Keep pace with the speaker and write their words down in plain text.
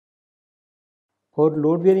For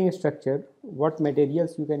load bearing structure, what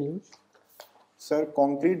materials you can use? Sir,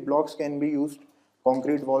 concrete blocks can be used,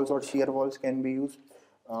 concrete walls or shear walls can be used,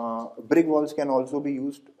 brick walls can also be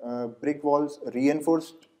used, brick walls,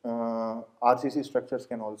 reinforced RCC structures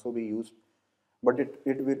can also be used, but it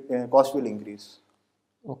will, cost will increase.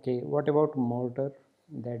 Okay, what about mortar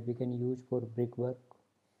that we can use for brickwork?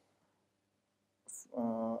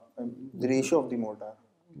 The ratio of the mortar.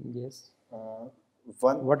 Yes.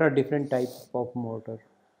 One, What are different types of mortar?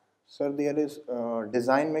 sir, there is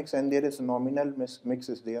design mix and there is nominal mix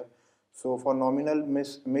is there. So for nominal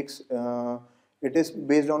mix, it is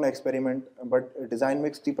based on experiment, but design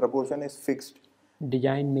mix, the proportion is fixed.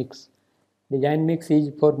 Design mix. Design mix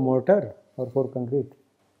is for mortar or for concrete?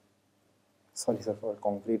 Sorry, sir, for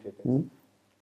concrete it is.